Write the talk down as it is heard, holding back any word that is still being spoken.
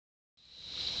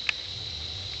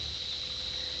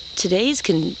Today's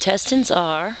contestants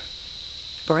are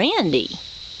Brandy,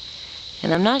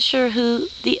 and I'm not sure who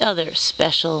the other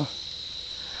special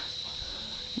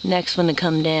next one to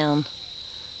come down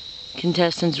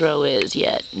contestants row is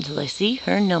yet until I see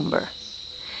her number.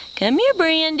 Come here,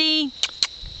 Brandy.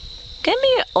 Come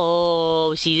here.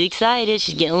 Oh, she's excited.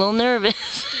 She's getting a little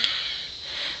nervous.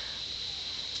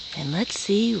 And let's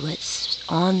see what's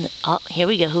on the... Oh, here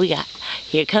we go. Who we got?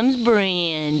 Here comes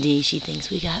Brandy. She thinks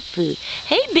we got food.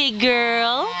 Hey, big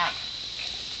girl.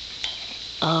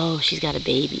 Oh, she's got a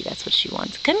baby. That's what she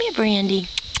wants. Come here, Brandy.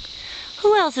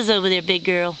 Who else is over there, big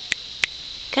girl?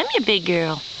 Come here, big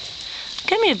girl.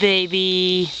 Come here,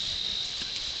 baby.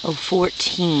 Oh,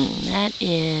 14. That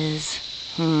is...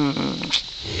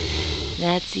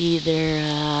 That's either...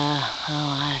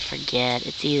 oh, I forget.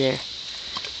 It's either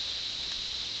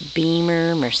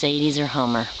Beamer, Mercedes, or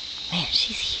Hummer. Man,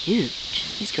 she's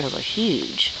huge. These girls are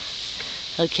huge.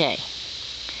 Okay.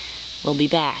 We'll be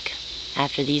back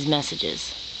after these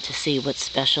messages to see what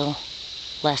special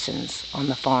lessons on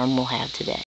the farm we'll have today.